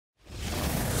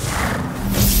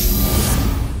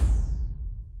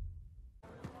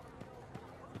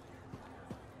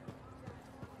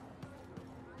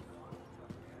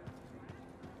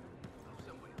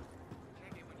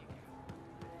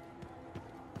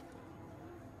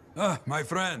Ah, my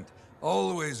friend.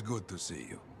 Always good to see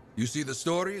you. You see the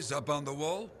stories up on the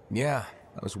wall? Yeah,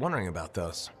 I was wondering about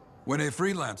those. When a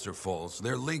freelancer falls,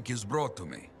 their link is brought to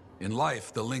me. In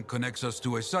life, the link connects us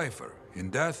to a cipher. In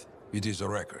death, it is a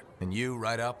record. And you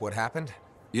write up what happened?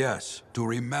 Yes, to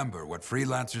remember what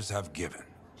freelancers have given.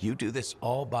 You do this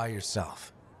all by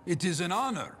yourself. It is an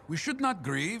honor. We should not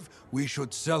grieve, we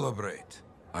should celebrate.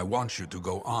 I want you to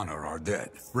go honor our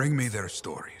dead. Bring me their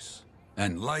stories,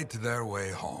 and light their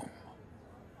way home.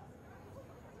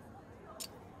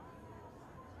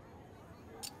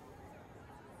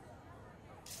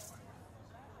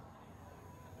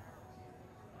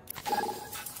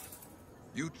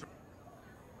 You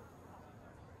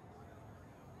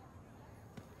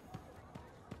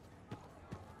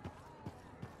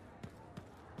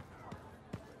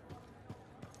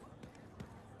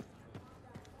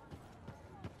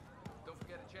Don't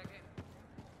forget to check in.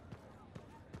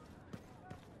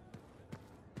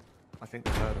 I think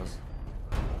they heard us.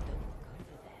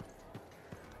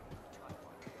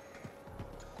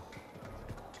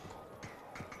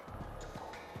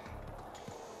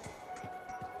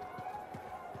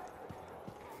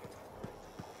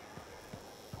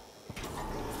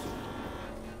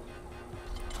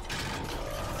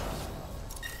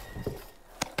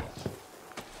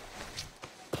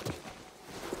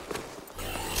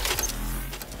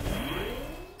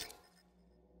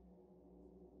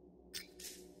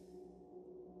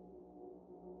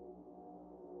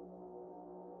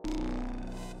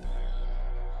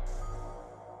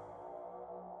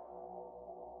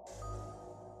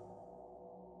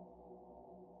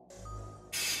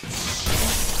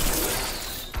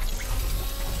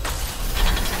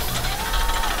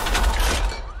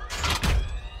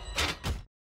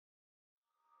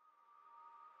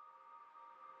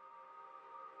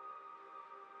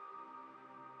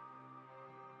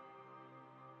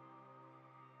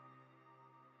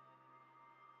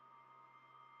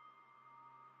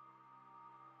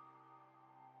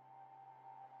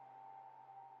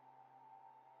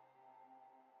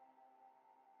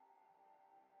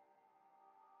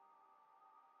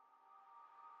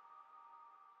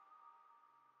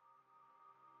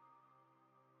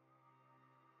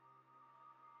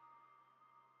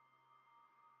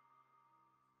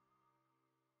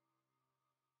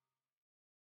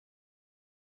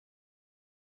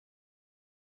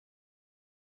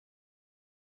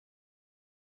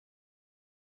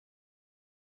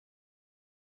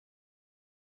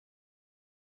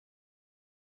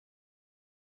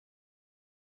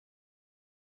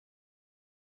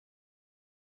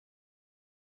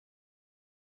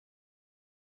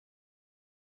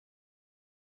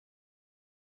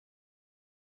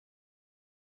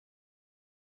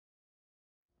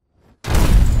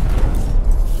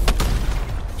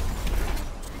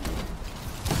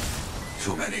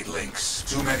 Too many links,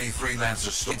 too many freelancer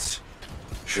stories.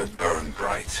 Should burn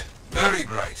bright. Very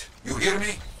bright. You hear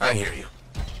me? I hear you.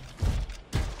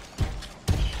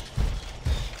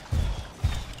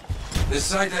 This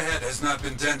site ahead has not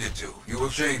been tended to. You will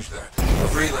change that. A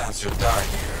freelancer died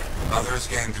here. Others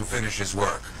came to finish his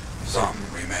work. Some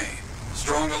remain.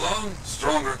 Strong alone,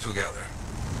 stronger together.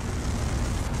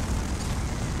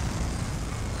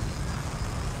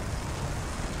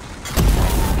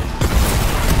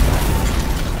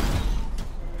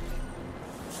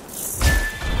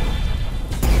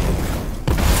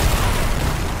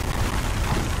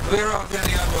 There are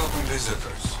many unwelcome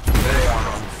visitors. They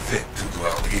are unfit to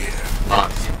dwell here.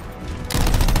 Anthem.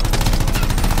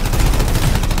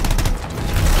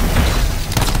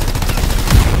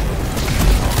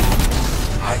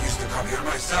 I used to come here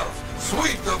myself.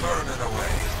 Sweep the vermin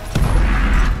away.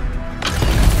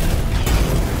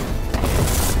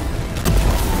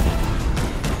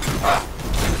 Ah,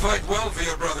 you fight well for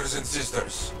your brothers and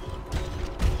sisters.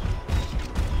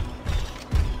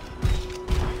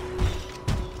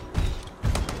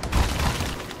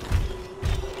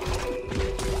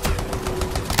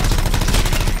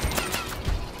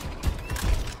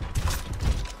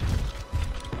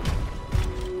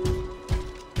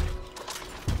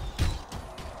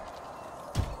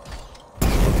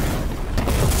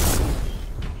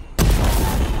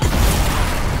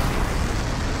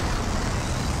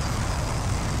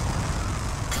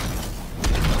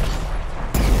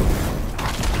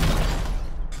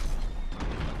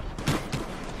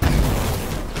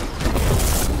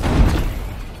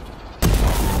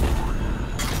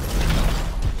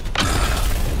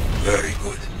 Very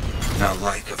good. Now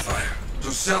light the fire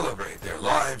to celebrate their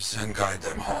lives and guide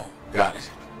them home. Got it.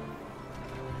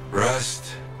 Rest,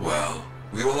 well,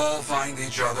 we will all find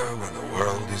each other when the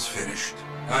world is finished.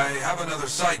 I have another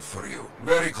site for you,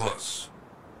 very close.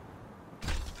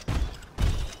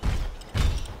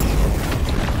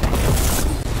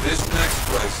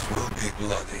 be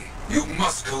bloody. You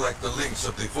must collect the links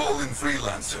of the fallen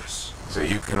freelancers. So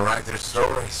you can write their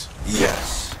stories?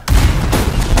 Yes.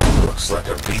 Looks like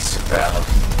a recent battle.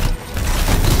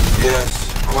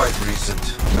 Yes, quite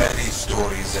recent. Many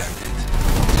stories ended.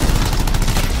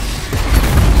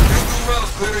 You do well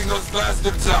clearing those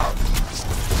bastards out.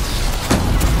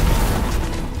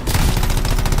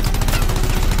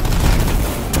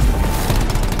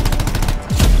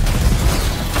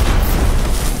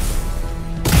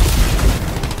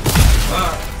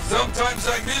 Sometimes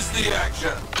I miss the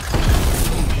action.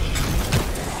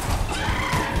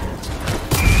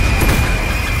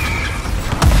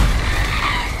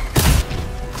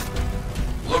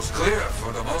 Looks clear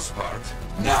for the most part.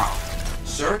 Now,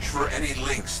 search for any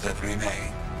links that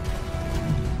remain.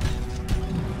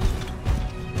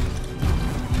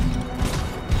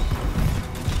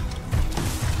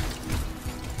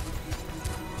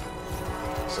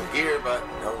 So here, but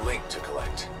no link to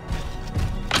collect.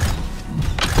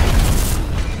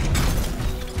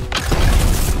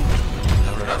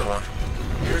 Another one.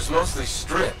 Here's mostly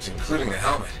stripped, including the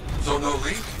helmet. So no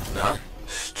link? None.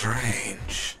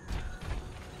 Strange.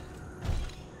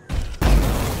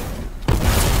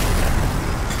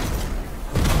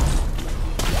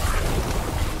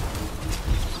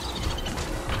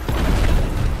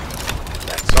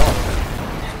 That's all of it.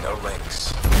 And no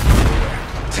links.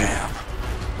 Damn.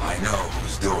 I know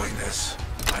who's doing this.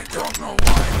 I don't know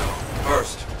why, though.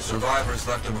 First, survivors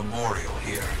left a memorial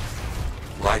here.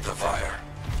 Light the fire.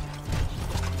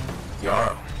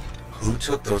 Yarrow, who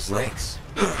took those links?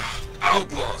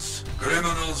 Outlaws.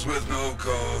 Criminals with no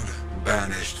code.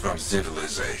 Banished from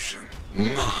civilization.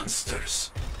 Monsters.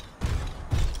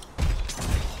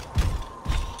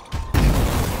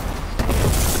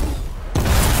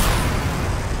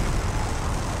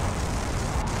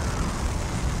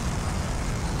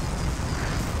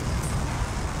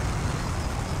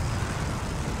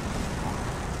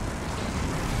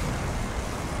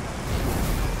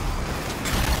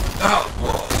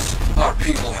 Outlaws! Our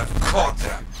people have caught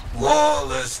them.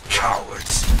 Lawless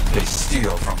cowards. They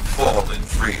steal from fallen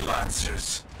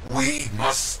freelancers. We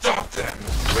must stop them.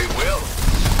 We will.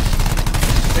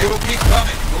 They will keep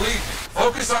coming, believe me.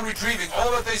 Focus on retrieving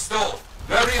all that they stole.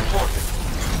 Very important.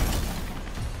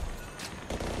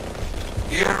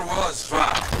 Here was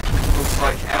found. Looks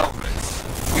like helmets.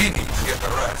 We need to get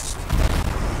the rest.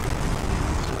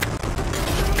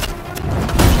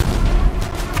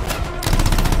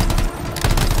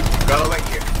 Got a link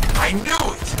here. I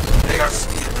knew it! They are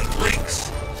stealing links.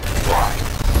 Why?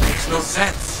 Makes no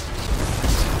sense.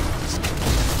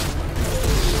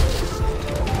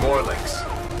 More links.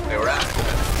 They were after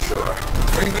them. Sure.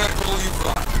 Bring back all you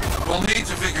find. We'll need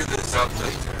to figure this out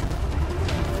later.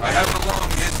 I have a long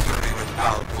history with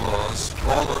outlaws.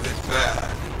 All of it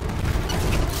bad.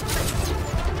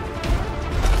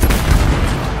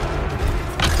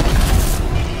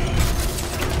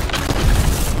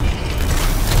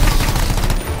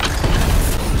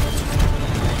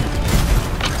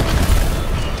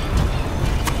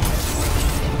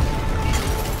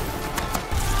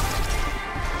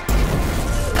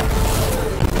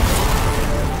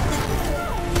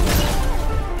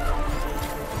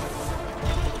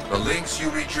 The links you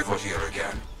retrieve are here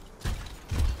again.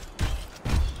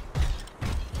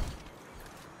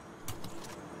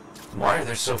 Why are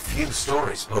there so few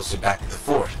stories posted back at the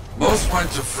fort? Most went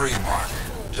to Freemark,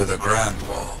 to the Grand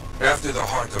Wall. After the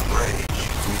Heart of Rage,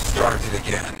 we started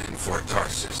again in Fort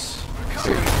Tarsis. So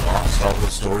you lost all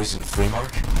those stories in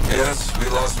Freemark? Yes, we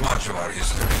lost much of our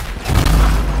history.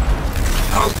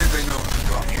 How did they know to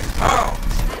come here? How?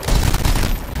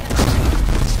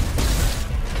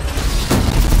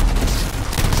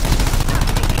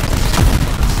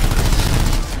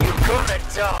 You're gonna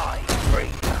die,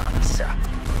 freelancer.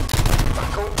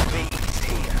 Like all these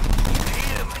here. You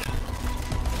hear me?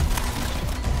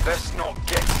 Let's not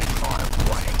get in my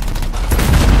way.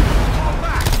 Fall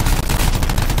back!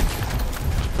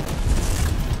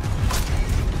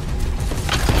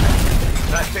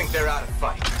 I think they're out of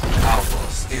fight.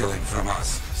 Outlaws stealing from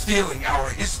us. Stealing our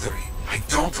history. I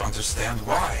don't understand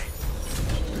why.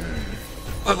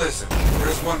 But listen,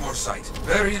 there's one more site.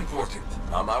 Very important.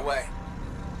 On my way.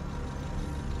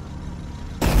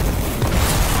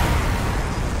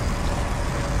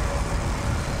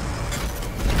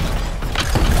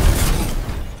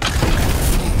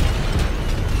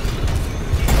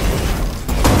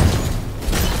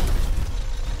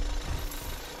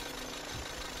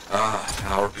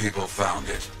 Our people found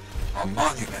it. A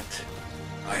monument.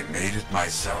 I made it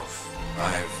myself.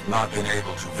 I've not been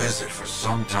able to visit for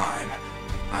some time.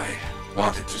 I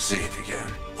wanted to see it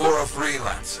again. For a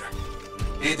freelancer.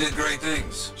 He did great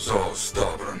things. So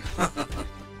stubborn.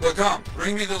 But come,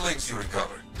 bring me the links you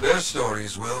recovered. Their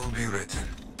stories will be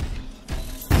written.